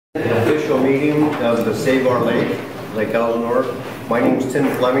official meeting of the Save Our Lake, Lake Elsinore. My name is Tim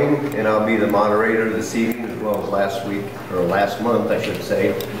Flemming, and I'll be the moderator this evening, as well as last week, or last month, I should say.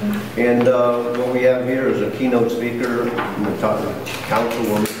 And what we have here is a keynote speaker,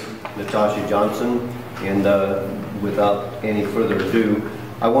 Councilwoman Natasha Johnson. And without any further ado,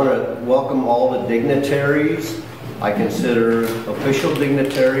 I want to welcome all the dignitaries. I consider official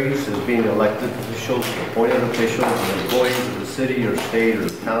dignitaries as being elected officials, appointed officials, and employees of the city or state or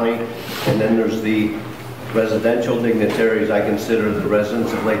county. And then there's the residential dignitaries. I consider the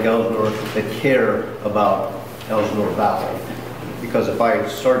residents of Lake Elsinore that care about Elsinore Valley. Because if I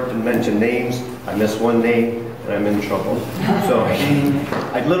start to mention names, I miss one name and I'm in trouble. So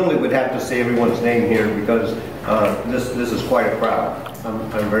I literally would have to say everyone's name here because this is quite a crowd.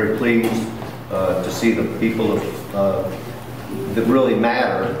 I'm very pleased to see the people that really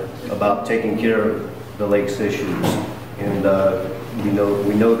matter about taking care of the lake's issues, and we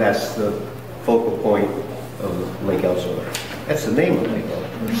know that's the focal point of Lake Elsinore. That's the name of Lake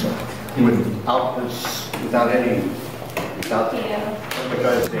Elsinore. So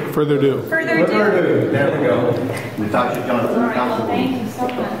Further ado. There we go. Natasha Johnson. All right, thank you so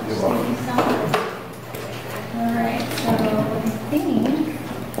much. Thank you so much. All right, so I think.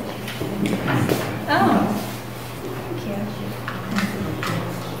 Oh, thank you.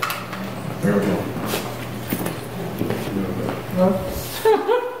 There we go.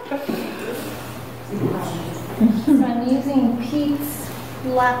 So I'm using Pete's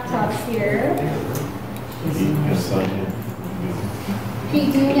laptops here.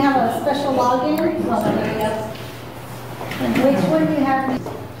 Pete, do you have a special login? Oh, there we go. Which one do you have?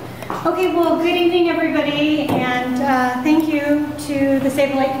 Okay, well, good evening, everybody, and thank you to the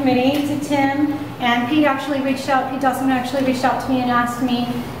Save the Lake Committee, to Tim, and Pete Dawson actually reached out to me and asked me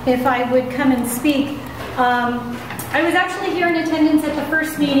if I would come and speak. I was actually here in attendance at the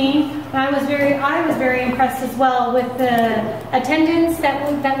first meeting, and I was very impressed as well with the attendance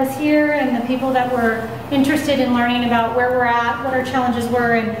that was here and the people that were interested in learning about where we're at, what our challenges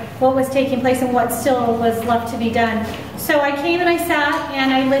were, and what was taking place and what still was left to be done. So I came and I sat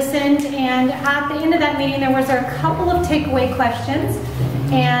and I listened, and at the end of that meeting there was a couple of takeaway questions,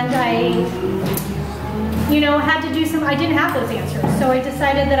 and I had to do I didn't have those answers, so I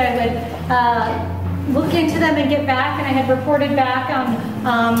decided that I would look into them and get back, and I had reported back on,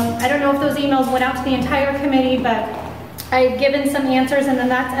 I don't know if those emails went out to the entire committee, but I had given some answers, and then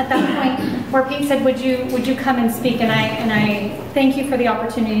that's at that point where Pete said, would you come and speak, and I thank you for the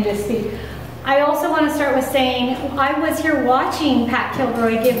opportunity to speak. I also want to start with saying I was here watching Pat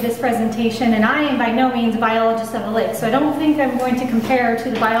Kilroy give this presentation, and I am by no means a biologist of the lake, so I don't think I'm going to compare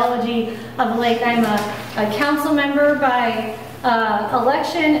to the biology of the lake. I'm a council member by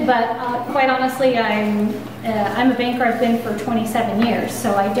election, but quite honestly, I'm a banker. I've been for 27 years,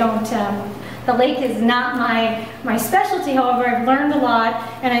 so I don't. The lake is not my specialty. However, I've learned a lot,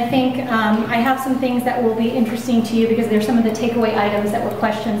 and I think I have some things that will be interesting to you because they're some of the takeaway items that were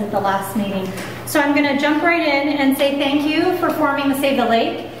questions at the last meeting. So I'm going to jump right in and say thank you for forming the Save the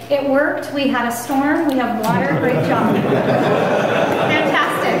Lake. It worked. We had a storm. We have water. Great job.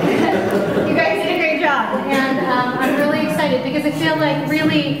 Fantastic. You guys did a great job, and I'm really excited because I feel like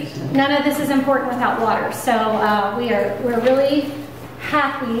really none of this is important without water. So we're really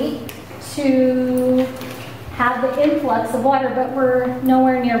happy to have the influx of water, but we're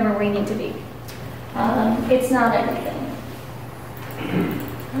nowhere near where we need to be. It's not everything. I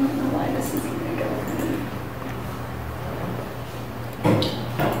don't know why this isn't going to go.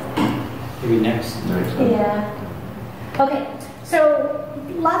 Maybe next. Yeah. Okay. So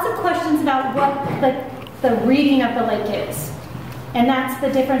lots of questions about what the reading of the lake is, and that's the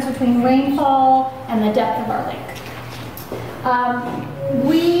difference between rainfall and the depth of our lake.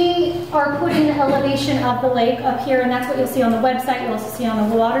 We are putting the elevation of the lake up here, and that's what you'll see on the website. You'll also see on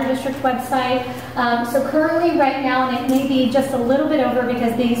the Water District website. So currently, right now, and it may be just a little bit over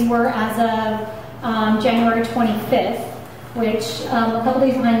because these were as of January 25th, which a couple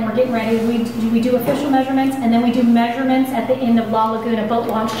days behind, we're getting ready. We do official measurements, and then we do measurements at the end of La Laguna boat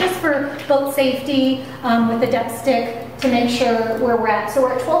launch, just for boat safety with the depth stick to make sure where we're at. So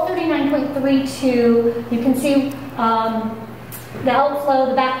we're at 1239.32. You can see the outflow,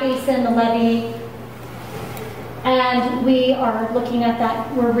 the back basin, the levee, and we are looking at that.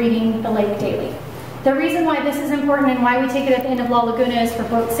 We're reading the lake daily. The reason why this is important and why we take it at the end of La Laguna is for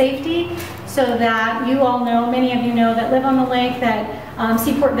boat safety, so that you all know, many of you know that live on the lake, that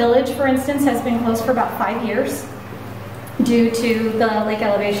Seaport Village, for instance, has been closed for about 5 years due to the lake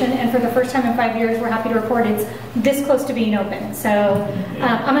elevation, and for the first time in 5 years, we're happy to report it's this close to being open. So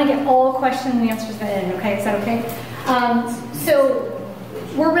I'm going to get all questions and answers in, okay? Is that okay? So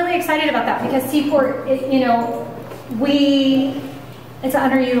we're really excited about that because Seaport, it's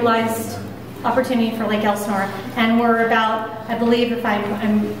an underutilized opportunity for Lake Elsinore, and we're about, I believe, if I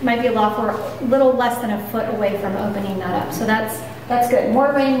might be off, we're a little less than a foot away from opening that up. So that's good.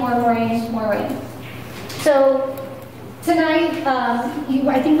 More rain, more rain, more rain. So tonight,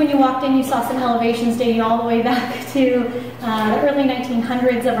 I think when you walked in, you saw some elevations dating all the way back to the early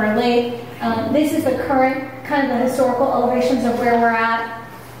 1900s of our lake. This is the current kind of the historical elevations of where we're at.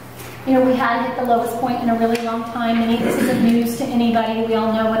 We had hit the lowest point in a really long time. This isn't news to anybody. We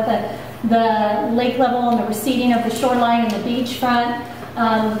all know what the lake level and the receding of the shoreline and the beachfront.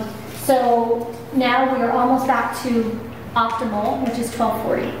 So now we are almost back to optimal, which is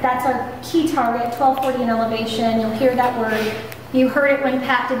 1240. That's our key target, 1240 in elevation. You'll hear that word. You heard it when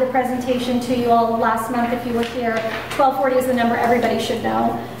Pat did the presentation to you all last month if you were here. 1240 is the number everybody should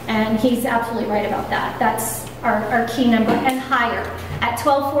know, and he's absolutely right about that. That's our key number, and higher. At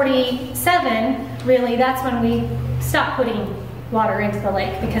 1247, really, that's when we stop putting water into the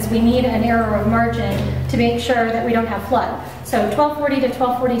lake because we need an error of margin to make sure that we don't have flood. So 1240 to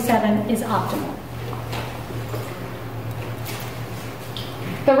 1247 is optimal.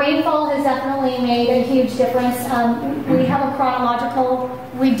 The rainfall has definitely made a huge difference. We have a chronological,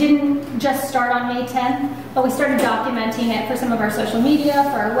 we didn't just start on May 10th, but we started documenting it for some of our social media,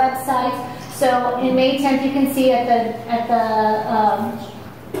 for our website. So in May 10th, you can see at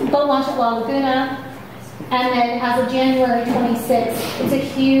the boat launch at La Laguna, and then as of January 26th, it's a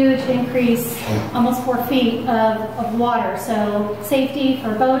huge increase, almost 4 feet of water. So safety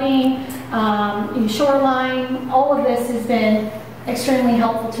for boating, shoreline, all of this has been extremely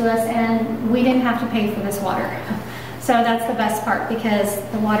helpful to us, and we didn't have to pay for this water. So that's the best part because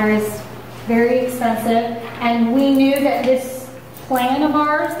the water is very expensive, and we knew that this plan of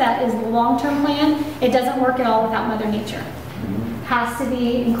ours, that is the long-term plan, it doesn't work at all without Mother Nature. Has to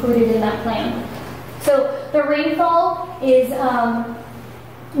be included in that plan. So the rainfall is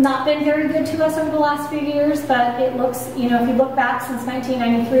not been very good to us over the last few years, but it looks, if you look back since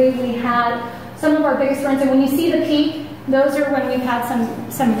 1993, we had some of our biggest runs, and when you see the peak, those are when we've had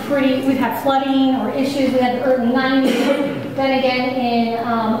we've had flooding or issues. We had the early 90s, then again in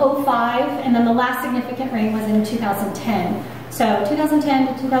 05, and then the last significant rain was in 2010. So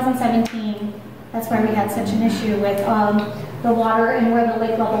 2010 to 2017, that's why we had such an issue with the water and where the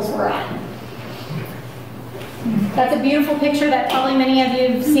lake levels were at. That's a beautiful picture that probably many of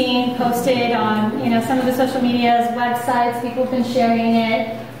you have seen posted on some of the social medias, websites. People have been sharing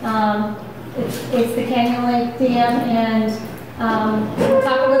it. It's the Canyon Lake Dam, and we'll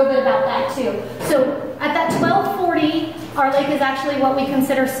talk a little bit about that too. So at that 1240, our lake is actually what we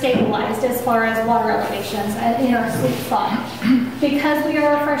consider stabilized as far as water elevations in our sweet spot. Because we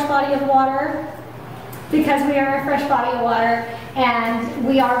are a fresh body of water, and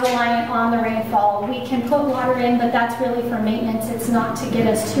we are reliant on the rainfall, we can put water in, but that's really for maintenance. It's not to get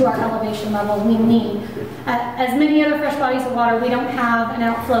us to our elevation level we need. As many other fresh bodies of water, we don't have an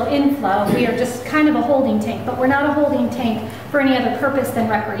outflow-inflow. We are just kind of a holding tank, but we're not a holding tank for any other purpose than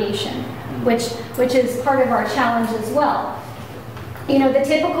recreation, which is part of our challenge as well. The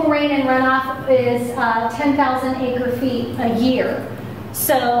typical rain and runoff is 10,000 acre-feet a year.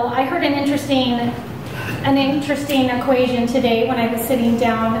 So I heard an interesting equation today when I was sitting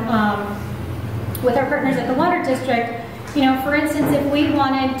down with our partners at the Water District. For instance, if we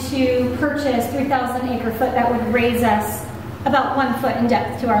wanted to purchase 3,000 acre-foot, that would raise us about 1 foot in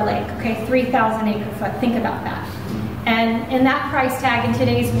depth to our lake. Okay, 3,000 acre-foot. Think about that. And in that price tag in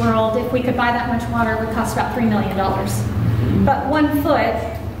today's world, if we could buy that much water, it would cost about $3 million. But 1 foot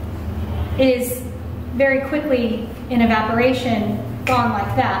is very quickly in evaporation gone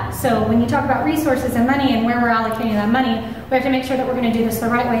like that. So when you talk about resources and money and where we're allocating that money, we have to make sure that we're going to do this the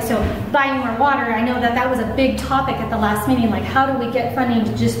right way. So buying more water, I know that was a big topic at the last meeting, like how do we get funding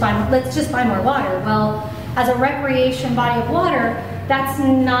to let's just buy more water. Well, as a recreation body of water, that's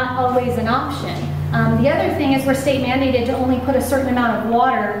not always an option. The other thing is we're state mandated to only put a certain amount of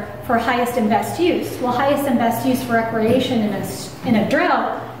water for highest and best use. Well, highest and best use for recreation in a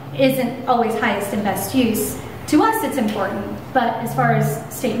drought isn't always highest and best use. To us, it's important, but as far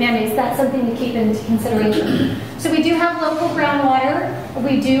as state mandates, that's something to keep into consideration. So we do have local groundwater.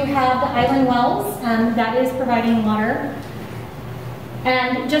 We do have the island wells, that is providing water.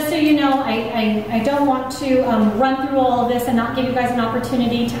 And just so you know, I don't want to run through all of this and not give you guys an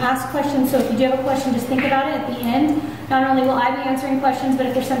opportunity to ask questions. So if you do have a question, just think about it at the end. Not only will I be answering questions, but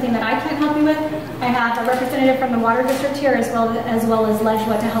if there's something that I can't help you with, I have a representative from the Water District here as well as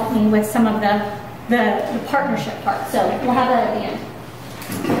Lejla to help me with some of the partnership part. So we'll have that at the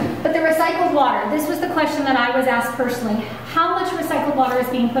end. But But the recycled water, this was the question that I was asked personally. How much recycled water is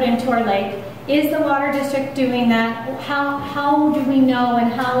being put into our lake? Is the water district doing that? How do we know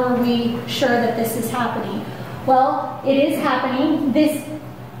and how are we sure that this is happening? Well, it is happening. This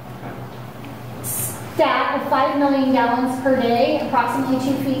stat of 5 million gallons per day, approximately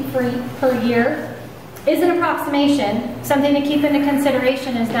 2 feet per year, is an approximation. Something to keep into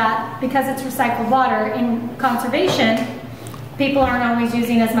consideration is that because it's recycled water, in conservation, people aren't always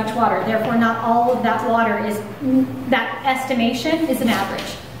using as much water. Therefore, not all of that water is, that estimation is an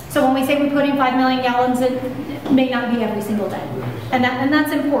average. So when we say we're putting 5 million gallons, it may not be every single day. And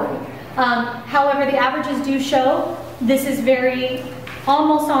that's important. However, the averages do show this is very,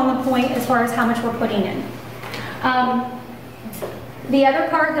 almost on the point as far as how much we're putting in. The other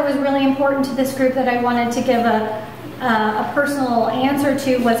part that was really important to this group that I wanted to give a personal answer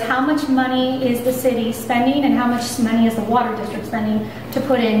to was how much money is the city spending and how much money is the water district spending to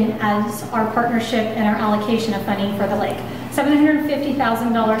put in as our partnership and our allocation of funding for the lake.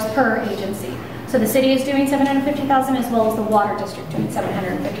 $750,000 per agency. So the city is doing $750,000 as well as the water district doing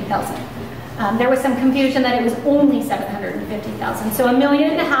 $750,000. There was some confusion that it was only $750,000. So $1.5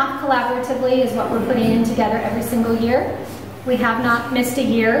 million collaboratively is what we're putting in together every single year. We have not missed a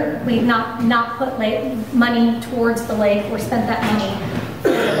year. We've not put money towards the lake or spent that money for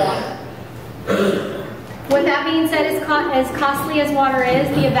the water. With that being said, as costly as water is,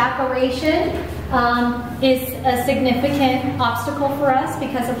 the evaporation is a significant obstacle for us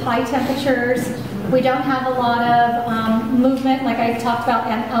because of high temperatures. We don't have a lot of movement, like I talked about,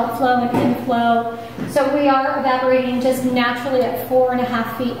 and outflow and inflow. So we are evaporating just naturally at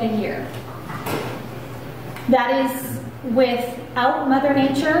 4.5 feet a year. That is, without Mother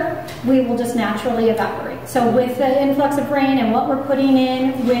Nature, we will just naturally evaporate. So with the influx of rain and what we're putting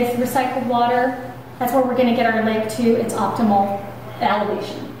in with recycled water, that's where we're going to get our lake to its optimal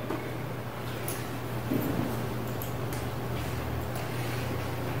elevation.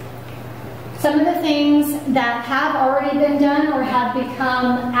 Some of the things that have already been done or have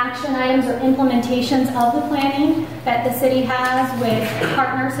become action items or implementations of the planning that the city has with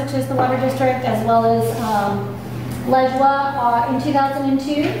partners such as the Water District as well as LEJWA, in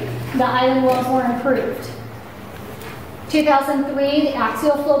 2002, the island wells were improved. 2003, the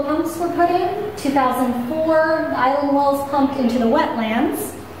axial flow pumps were put in. 2004, the island wells pumped into the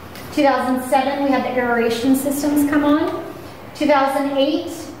wetlands. 2007, we had the aeration systems come on.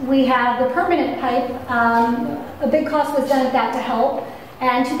 2008, we had the permanent pipe. A big cost was done at that to help.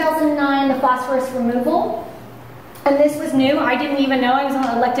 And 2009, the phosphorus removal. And this was new. I didn't even know. I was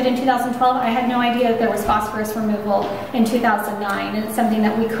elected in 2012. I had no idea that there was phosphorus removal in 2009, and it's something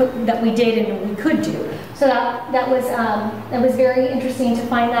that we did and we could do. So that was very interesting to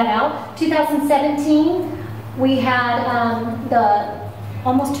find that out. 2017, we had the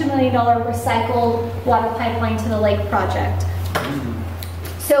almost $2 million recycled water pipeline to the lake project.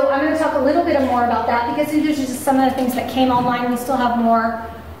 So I'm going to talk a little bit more about that because these are just some of the things that came online. We still have more.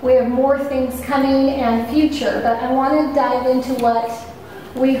 We have more things coming and future, but I want to dive into what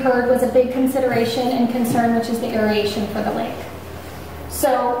we heard was a big consideration and concern, which is the aeration for the lake.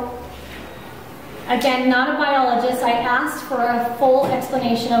 So, again, not a biologist, I asked for a full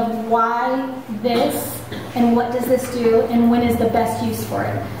explanation of why this and what does this do and when is the best use for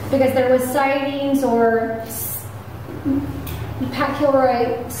it. Because there was sightings or Pat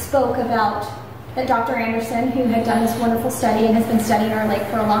Kilroy spoke about that Dr. Anderson, who had done this wonderful study and has been studying our lake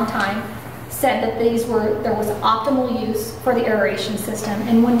for a long time, said that there was optimal use for the aeration system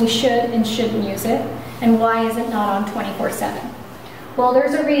and when we should and shouldn't use it, and why is it not on 24/7? Well,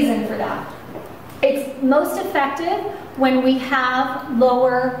 there's a reason for that. It's most effective when we have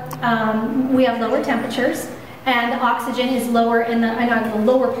lower temperatures and oxygen is lower in the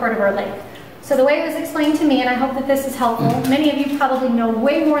lower part of our lake. So the way it was explained to me, and I hope that this is helpful, many of you probably know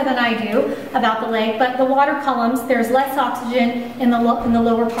way more than I do about the lake, but the water columns, there's less oxygen in the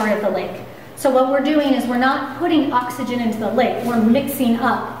lower part of the lake. So what we're doing is we're not putting oxygen into the lake, we're mixing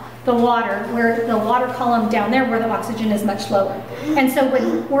up the water where the water column down there where the oxygen is much lower. And so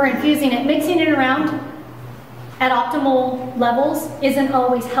when we're infusing it, mixing it around at optimal levels isn't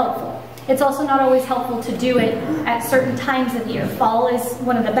always helpful. It's also not always helpful to do it at certain times of the year. Fall is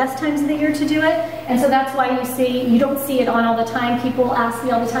one of the best times of the year to do it, and so that's why you don't see it on all the time. People ask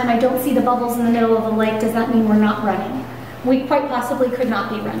me all the time, I don't see the bubbles in the middle of the lake, does that mean we're not running? We quite possibly could not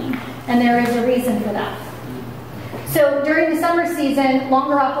be running, and there is a reason for that. So during the summer season,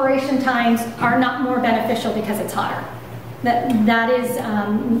 longer operation times are not more beneficial because it's hotter. That is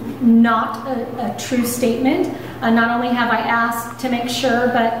not a true statement. Not only have I asked to make sure,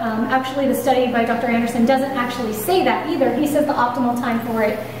 but actually the study by Dr. Anderson doesn't actually say that either. He says the optimal time for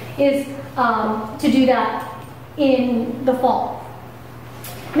it is to do that in the fall.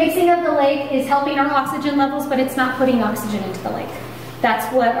 Mixing of the lake is helping our oxygen levels, but it's not putting oxygen into the lake. That's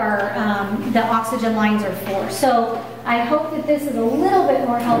what our the oxygen lines are for. So I hope that this is a little bit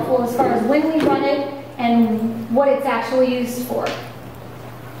more helpful as far as when we run it and what it's actually used for.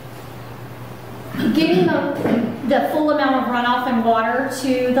 Getting the full amount of runoff and water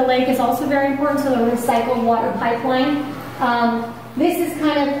to the lake is also very important, so the recycled water pipeline. This is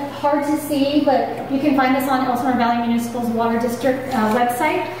kind of hard to see, but you can find this on Elsinore Valley Municipal's Water District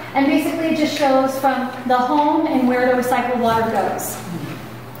website. And basically it just shows from the home and where the recycled water goes.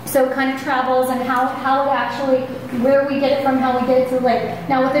 So it kind of travels and how it actually, where we get it from, how we get it to the lake.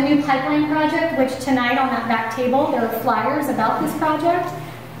 Now with the new pipeline project, which tonight on that back table, there are flyers about this project.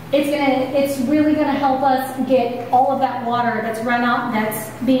 It's really gonna help us get all of that water that's run out, that's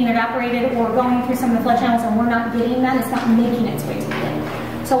being evaporated or going through some of the flood channels, and we're not getting that, it's not making its way to the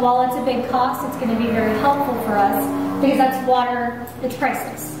lake. So while it's a big cost, it's gonna be very helpful for us because that's water, it's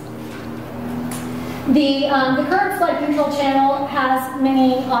priceless. The current flood control channel has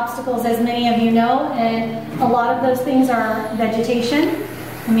many obstacles, as many of you know, and a lot of those things are vegetation.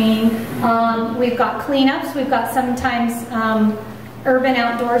 I mean, we've got cleanups, we've got sometimes urban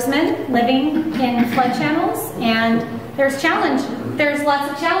outdoorsmen living in flood channels, and there's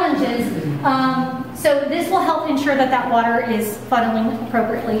lots of challenges. So this will help ensure that that water is funneling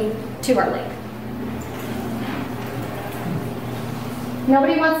appropriately to our lake.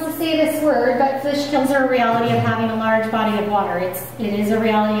 Nobody wants to say this word, but fish kills are a reality of having a large body of water. It is a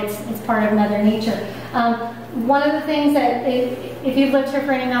reality, it's part of Mother Nature. One of the things that, if you've lived here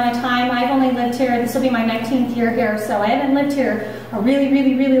for any amount of time, I've only lived here, this will be my 19th year here, so I haven't lived here a really,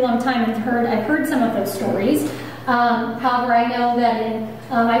 really, really long time and I've heard some of those stories. However, I know that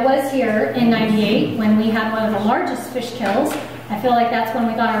I was here in '98 when we had one of the largest fish kills. I feel like that's when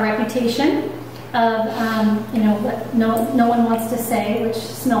we got our reputation of, you know, what no one wants to say, which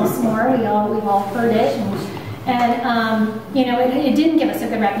smells s'more. We've all heard it. And you know, it didn't give us a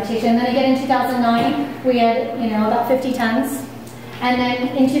good reputation. And then again in 2009, we had, you know, about 50 tons. And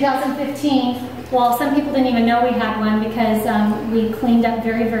then in 2015, well, some people didn't even know we had one because we cleaned up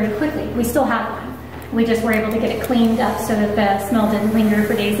very, very quickly. We still have one. We just were able to get it cleaned up so that the smell didn't linger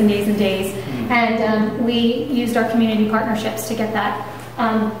for days and days and days. And we used our community partnerships to get that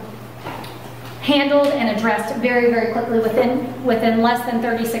handled and addressed very, very quickly. Within less than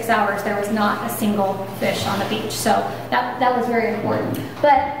 36 hours, there was not a single fish on the beach. So that was very important.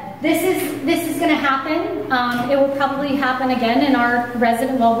 But this is going to happen. It will probably happen again in our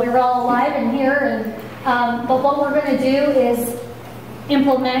resident, well, we're all alive and here. And but what we're going to do is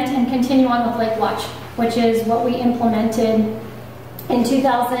implement and continue on with Lake Watch, which is what we implemented in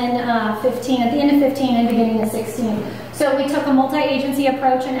 2015, at the end of 15 and beginning of 16. So we took a multi-agency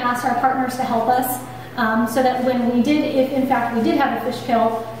approach and asked our partners to help us so that when we did, if in fact we did have a fish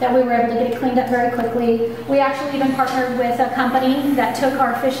kill, that we were able to get it cleaned up very quickly. We actually even partnered with a company that took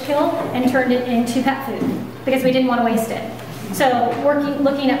our fish kill and turned it into pet food because we didn't want to waste it. So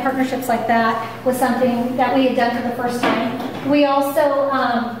looking at partnerships like that was something that we had done for the first time. We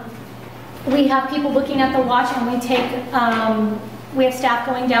also, we have people looking at the watch, and we have staff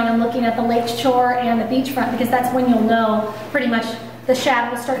going down and looking at the lake shore and the beachfront, because that's when you'll know pretty much the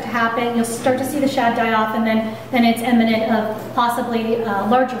shad will start to happen. You'll start to see the shad die off, and then it's imminent of possibly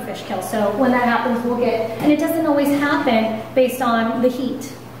larger fish kills. So when that happens, we'll get, and it doesn't always happen based on the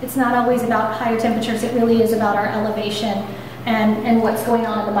heat. It's not always about higher temperatures. It really is about our elevation and what's going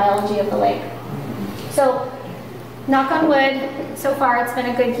on in the biology of the lake. So knock on wood, so far it's been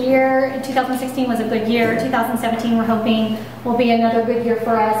a good year. 2016 was a good year. 2017 we're hoping will be another good year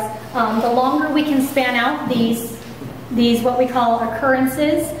for us. The longer we can span out these what we call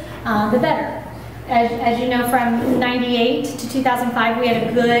occurrences, the better. As you know, from 98 to 2005 we had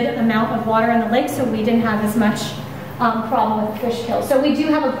a good amount of water in the lake, so we didn't have as much problem with fish kills. So we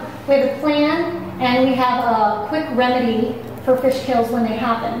have a plan, and we have a quick remedy for fish kills when they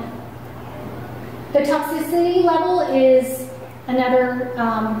happen. The toxicity level is another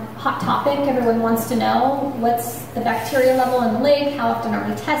hot topic. Everyone wants to know what's the bacteria level in the lake, how often are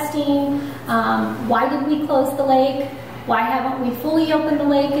we testing, why did we close the lake, why haven't we fully opened the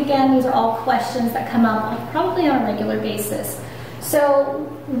lake again? These are all questions that come up probably on a regular basis. So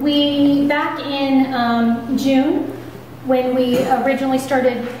back in June, when we originally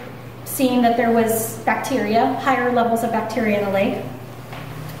started seeing that there was bacteria, higher levels of bacteria in the lake,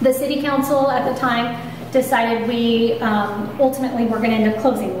 the city council at the time decided we ultimately were going to end up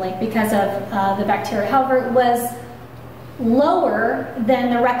closing the lake because of the bacteria. However, it was lower than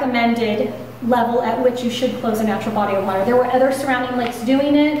the recommended level at which you should close a natural body of water. There were other surrounding lakes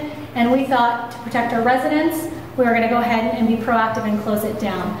doing it, and we thought to protect our residents, we were going to go ahead and be proactive and close it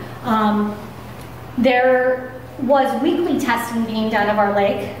down. There was weekly testing being done of our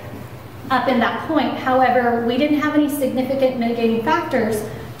lake up in that point. However, we didn't have any significant mitigating factors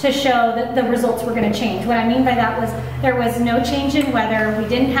to show that the results were going to change. What I mean by that was there was no change in weather, we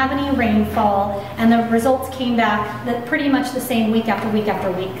didn't have any rainfall, and the results came back that pretty much the same week after week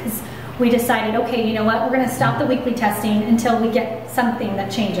after week, because we decided, okay, you know what, we're going to stop the weekly testing until we get something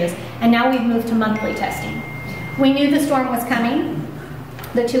that changes. And now we've moved to monthly testing. We knew the storm was coming,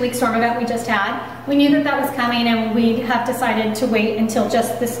 the 2-week storm event we just had. We knew that that was coming, and we have decided to wait until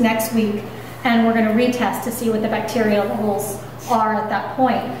just this next week, and we're going to retest to see what the bacterial levels are at that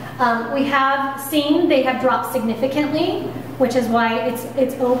point. We have seen they have dropped significantly, which is why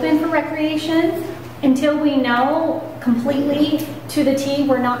it's open for recreation. Until we know completely to the T,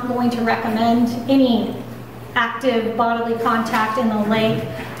 we're not going to recommend any active bodily contact in the lake.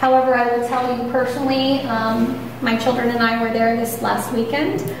 However, I will tell you personally, my children and I were there this last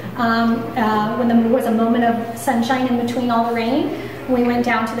weekend when there was a moment of sunshine in between all the rain. We went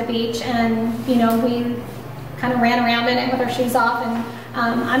down to the beach, and we kind of ran around in it with our shoes off, and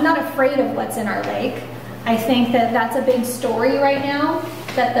I'm not afraid of what's in our lake. I think that that's a big story right now,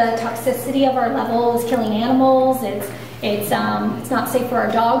 that the toxicity of our level is killing animals. It's not safe for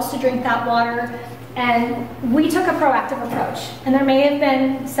our dogs to drink that water. And we took a proactive approach. And there may have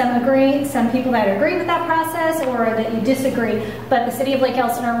been some people that agree with that process or that you disagree, but the city of Lake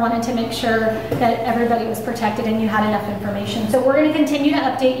Elsinore wanted to make sure that everybody was protected and you had enough information. So we're going to continue to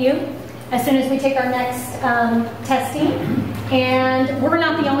update you as soon as we take our next testing. And we're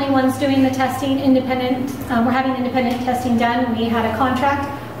not the only ones doing the testing. We're having independent testing done. We had a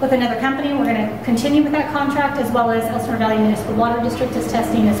contract with another company. We're going to continue with that contract, as well as Elsinore Valley Municipal Water District is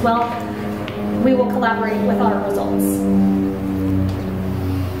testing as well. We will collaborate with our results.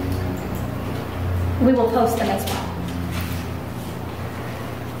 We will post them as well.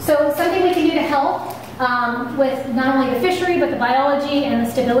 So something we can do to help with not only the fishery, but the biology and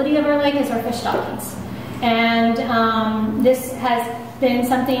the stability of our lake is our fish stockings. And this has been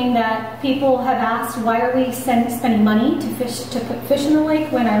something that people have asked, why are we spending money to put fish in the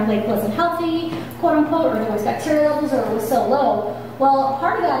lake when our lake wasn't healthy, quote unquote, or there was bacteria levels, or it was so low? Well,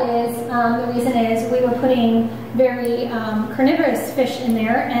 part of that is, the reason is we were putting very carnivorous fish in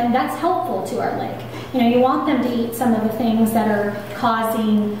there, and that's helpful to our lake. You want them to eat some of the things that are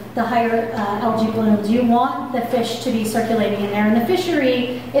causing the higher algae blooms. You want the fish to be circulating in there, and the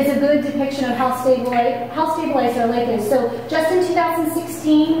fishery is a good depiction of how stabilized our lake is. So just in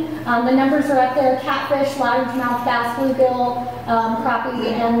 2016, the numbers are up there: catfish, largemouth bass, bluegill,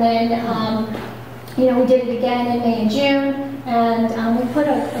 crappie, and then we did it again in May and June, and we put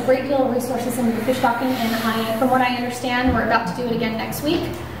a great deal of resources into the fish stocking, and from what I understand, we're about to do it again next week.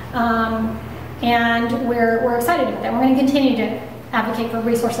 And we're excited about that. We're going to continue to advocate for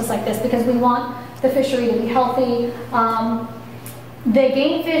resources like this because we want the fishery to be healthy. The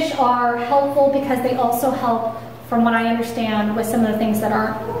game fish are helpful because they also help, from what I understand, with some of the things that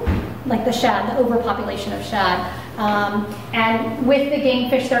aren't, like the shad, the overpopulation of shad. And with the game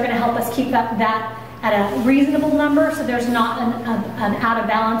fish, they're going to help us keep that at a reasonable number, so there's not an out of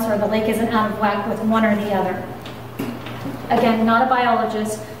balance, or the lake isn't out of whack with one or the other. Again, not a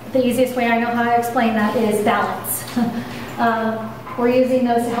biologist. The easiest way I know how to explain that is balance. We're using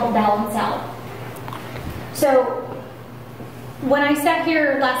those to help balance out. So when I sat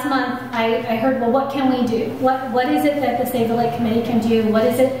here last month, I heard, well, what can we do? What is it that the Save the Lake Committee can do? What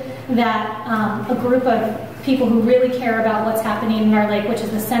is it that a group of people who really care about what's happening in our lake, which is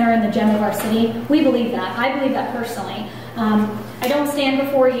the center and the gem of our city, we believe that. I believe that personally. I don't stand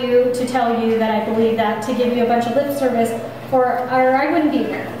before you to tell you that I believe that, to give you a bunch of lip service, or I wouldn't be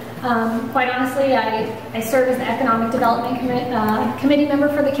here. Quite honestly, I serve as the Economic Development Committee member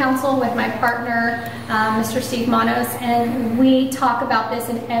for the council with my partner, Mr. Steve Manos, and we talk about this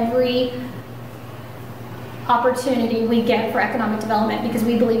in every opportunity we get for economic development because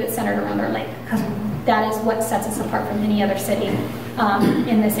we believe it's centered around our lake, because that is what sets us apart from any other city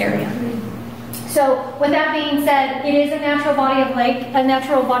in this area. So with that being said, it is a natural body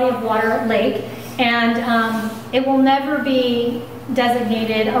of water lake, and it will never be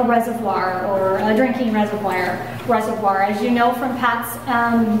designated a reservoir or a drinking reservoir. As you know from Pat's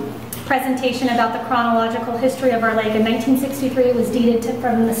presentation about the chronological history of our lake, in 1963 it was deeded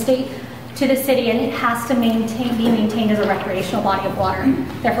from the state to the city, and it has to be maintained as a recreational body of water.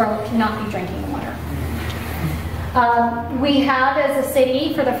 Therefore, it cannot be drinking water. We have, as a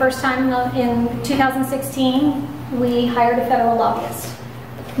city, for the first time in 2016, we hired a federal lobbyist.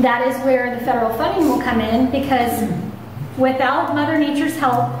 that is where the federal funding will come in, because without Mother Nature's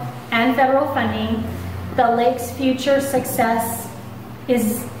help and federal funding, the lake's future success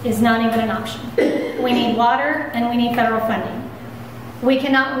is not even an option. We need water and we need federal funding. We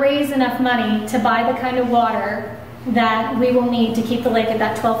cannot raise enough money to buy the kind of water that we will need to keep the lake at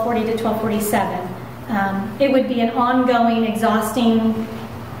that 1240 to 1247. It would be an ongoing, exhausting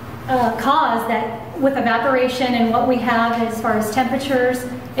cause that with evaporation and what we have as far as temperatures,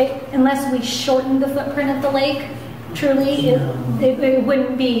 unless we shorten the footprint of the lake, truly, it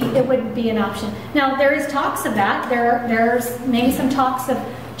wouldn't be an option. Now, there is talks of that. There's maybe some talks of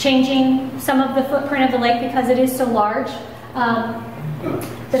changing some of the footprint of the lake because it is so large.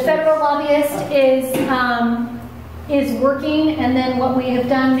 The federal lobbyist is working, and then what we have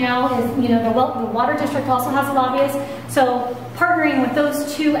done now is, the water district also has a lobbyist. So partnering with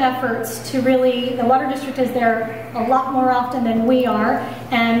those two efforts to really, the water district is there a lot more often than we are,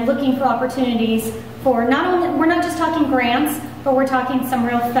 and looking for opportunities for not only, we're not just talking grants, but we're talking some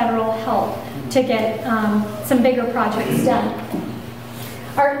real federal help to get some bigger projects done.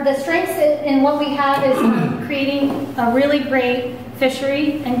 The strengths in what we have is creating a really great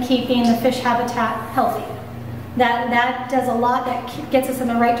fishery and keeping the fish habitat healthy. That does a lot. That gets us in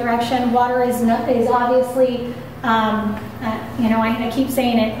the right direction. Water is obviously, I keep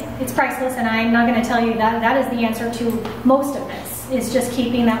saying it's priceless, and I'm not going to tell you that is the answer to most of this, is just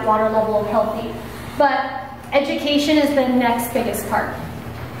keeping that water level healthy. But education is the next biggest part.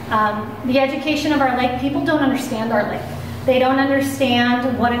 The education of our lake, people don't understand our lake. They don't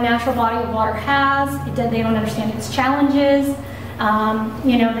understand what a natural body of water has. They don't understand its challenges.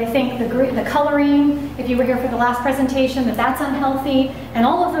 They think the coloring, if you were here for the last presentation, that's unhealthy, and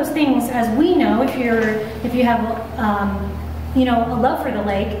all of those things, as we know, if you have a love for the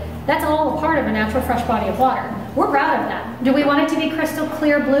lake, that's all a part of a natural fresh body of water. We're proud of that. Do we want it to be crystal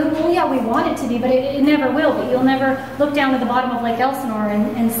clear blue? Well, yeah, we want it to be, but it never will be. You'll never look down to the bottom of Lake Elsinore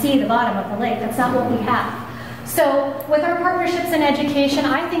and see the bottom of the lake. That's not what we have. So with our partnerships in education,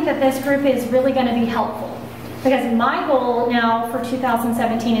 I think that this group is really going to be helpful. Because my goal now for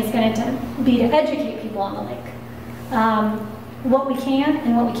 2017 is going to be to educate people on the lake. What we can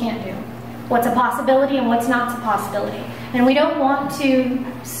and what we can't do. What's a possibility and what's not a possibility. And we don't want to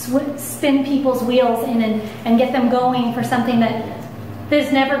spin people's wheels in and get them going for something that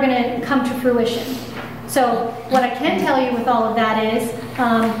is never going to come to fruition. So what I can tell you with all of that is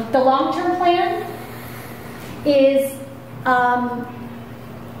the long-term plan is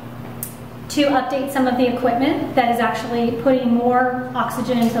to update some of the equipment that is actually putting more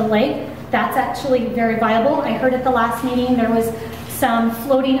oxygen into the lake. That's actually very viable. I heard at the last meeting there was some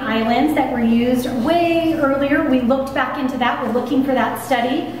floating islands that were used way earlier. We looked back into that. We're looking for that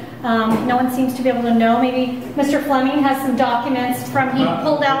study. No one seems to be able to know. Maybe Mr. Flemming has some documents he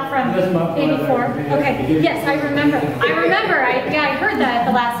pulled out from 84. Okay, yes, I remember. I heard that at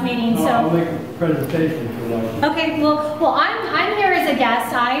the last meeting. So I'll make a presentation for that. Okay, well, I'm here as a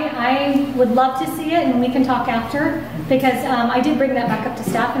guest. I would love to see it, and we can talk after, because I did bring that back up to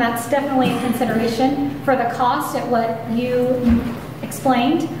staff, and that's definitely a consideration for the cost at what you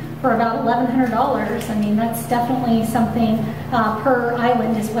explained. For about $1,100. I mean, that's definitely something per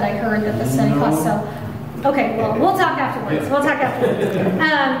island is what I heard that the study costs. So, okay, well, we'll talk afterwards.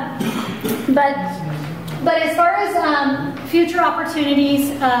 But as far as future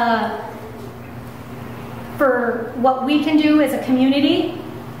opportunities for what we can do as a community,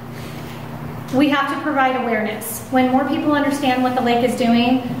 we have to provide awareness. When more people understand what the lake is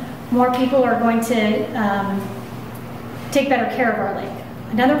doing, more people are going to take better care of our lake.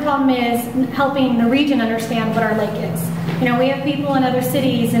 Another problem is helping the region understand what our lake is. We have people in other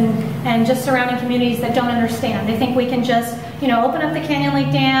cities and just surrounding communities that don't understand. They think we can just, open up the Canyon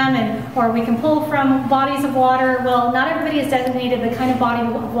Lake Dam or we can pull from bodies of water. Well, not everybody is designated the kind of body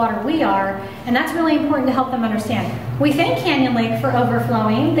of water we are, and that's really important to help them understand. We thank Canyon Lake for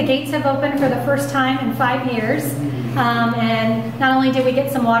overflowing. The gates have opened for the first time in 5 years, and not only did we get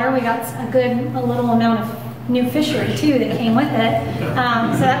some water, we got a little amount of new fishery too that came with it,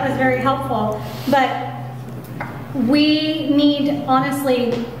 so that was very helpful. But we need,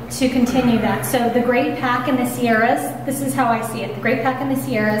 honestly, to continue that. So the Great Pack in the Sierras, this is how I see it. The Great Pack in the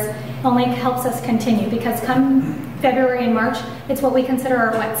Sierras only helps us continue, because come February and March, it's what we consider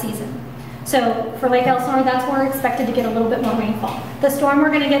our wet season. So for Lake Elsinore, that's where we're expected to get a little bit more rainfall. The storm we're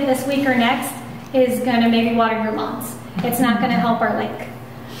going to get this week or next is going to maybe water your lawns. It's not going to help our lake.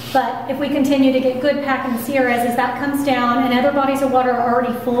 But if we continue to get good pack in the Sierras, as that comes down and other bodies of water are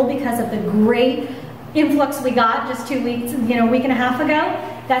already full because of the great influx we got just 2 weeks, a week and a half ago,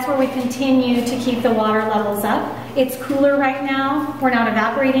 That's where we continue to keep the water levels up. It's cooler right now. We're not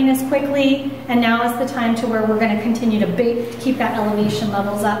evaporating as quickly, and now is the time to where we're going to continue to keep that elevation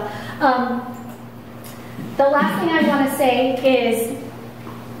levels up. The last thing I want to say is,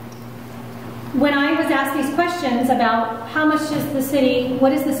 when I was asked these questions about how much is the city,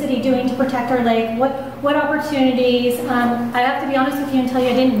 what is the city doing to protect our lake, what opportunities, I have to be honest with you and tell you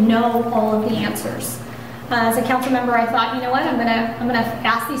I didn't know all of the answers. As a council member, I thought, you know what, I'm gonna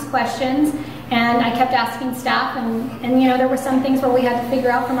ask these questions, and I kept asking staff, and you know, there were some things where we had to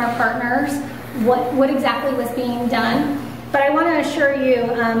figure out from our partners what exactly was being done. But I want to assure you,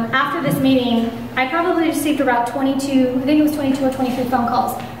 after this meeting, I probably received about 22, I think it was 22 or 23 phone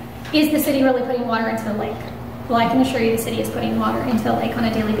calls. Is the city really putting water into the lake? Well, I can assure you the city is putting water into the lake on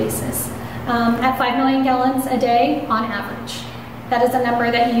a daily basis. At 5 million gallons a day on average. That is a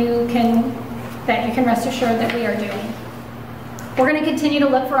number that you can rest assured that we are doing. We're going to continue to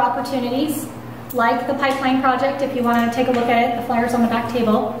look for opportunities like the pipeline project. If you want to take a look at it, the flyer's on the back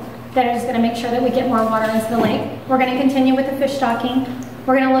table. That is going to make sure that we get more water into the lake. We're going to continue with the fish stocking.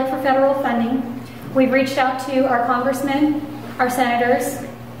 We're going to look for federal funding. We've reached out to our congressmen, our senators,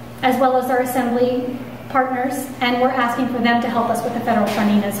 as well as our assembly partners, and we're asking for them to help us with the federal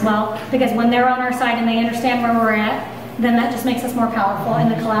funding as well, because when they're on our side and they understand where we're at, then that just makes us more powerful in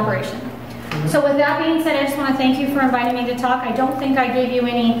the collaboration. So with that being said, I just want to thank you for inviting me to talk. I don't think I gave you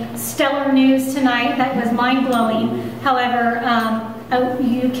any stellar news tonight that was mind-blowing. However,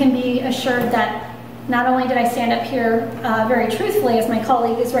 you can be assured that not only did I stand up here very truthfully, as my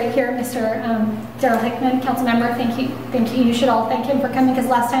colleague is right here, Mr. Darrell Hickman, council member, thank you. You should all thank him for coming, because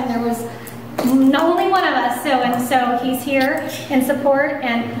last time there was only one of us, so he's here in support,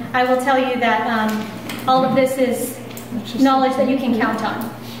 and I will tell you that all of this is knowledge that you can count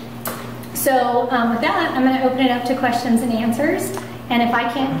on. So with that, I'm going to open it up to questions and answers, and if I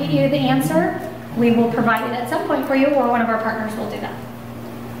can't get you the answer, we will provide it at some point for you, or one of our partners will do that.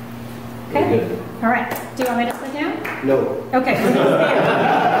 Okay? All right. Do you want me to sit down? No. Okay.